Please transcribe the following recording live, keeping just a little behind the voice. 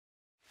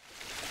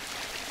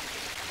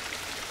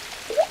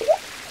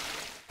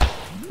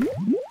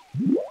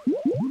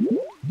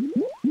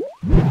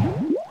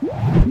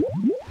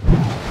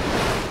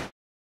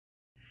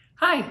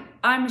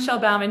I'm Michelle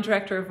Bauman,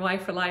 Director of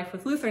Y4Life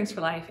with Lutherans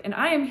for Life, and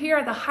I am here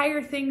at the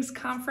Higher Things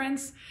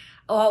Conference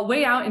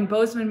way out in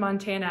Bozeman,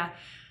 Montana.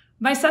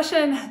 My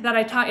session that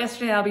I taught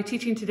yesterday, I'll be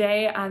teaching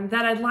today,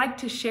 that I'd like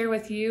to share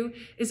with you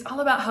is all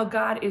about how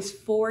God is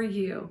for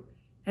you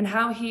and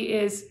how He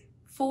is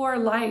for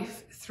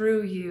life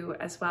through you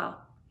as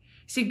well.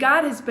 See,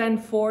 God has been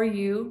for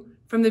you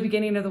from the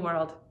beginning of the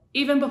world,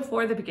 even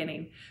before the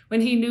beginning,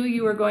 when He knew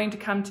you were going to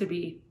come to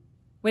be.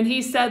 When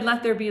He said,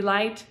 "Let there be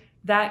light,"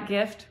 that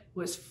gift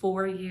was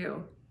for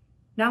you.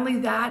 Not only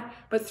that,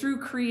 but through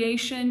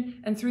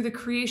creation and through the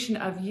creation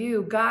of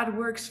you, God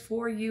works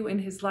for you in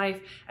His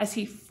life as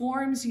He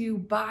forms you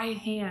by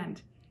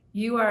hand.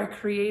 You are a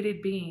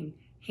created being,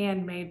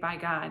 handmade by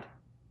God.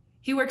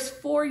 He works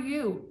for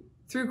you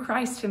through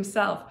Christ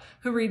Himself,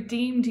 who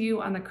redeemed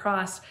you on the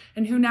cross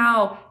and who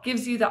now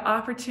gives you the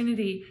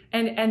opportunity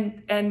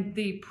and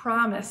the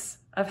promise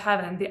of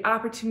heaven, the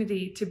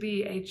opportunity to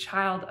be a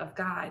child of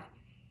God.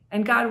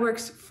 And God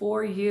works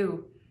for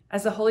you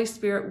as the Holy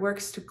Spirit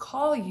works to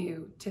call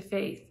you to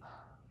faith.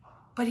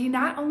 But He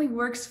not only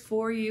works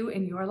for you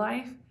in your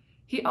life,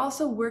 He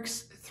also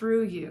works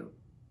through you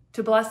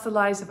to bless the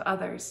lives of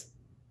others.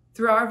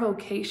 Through our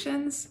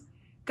vocations,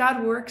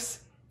 God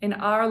works in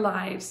our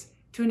lives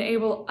to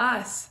enable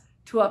us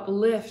to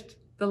uplift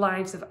the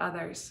lives of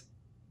others.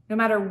 No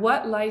matter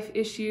what life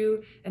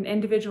issue an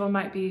individual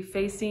might be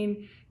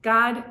facing,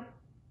 God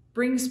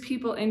brings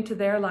people into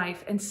their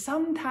life, and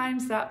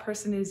sometimes that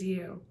person is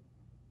you,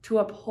 to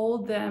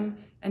uphold them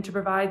and to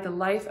provide the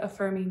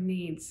life-affirming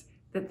needs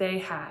that they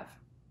have.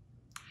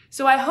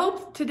 So I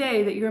hope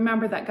today that you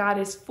remember that God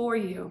is for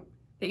you,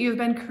 that you have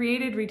been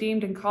created,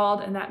 redeemed, and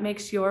called, and that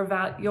makes your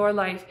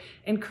life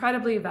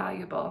incredibly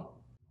valuable.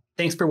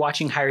 Thanks for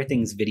watching Higher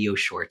Things video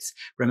shorts.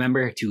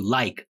 Remember to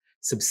like,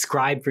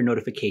 subscribe for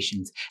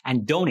notifications,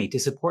 and donate to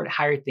support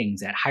Higher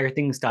Things at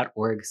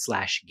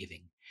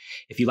higherthings.org/giving.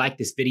 If you like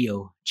this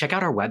video, check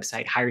out our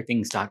website,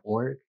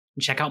 higherthings.org,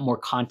 and check out more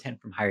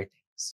content from Higher Things.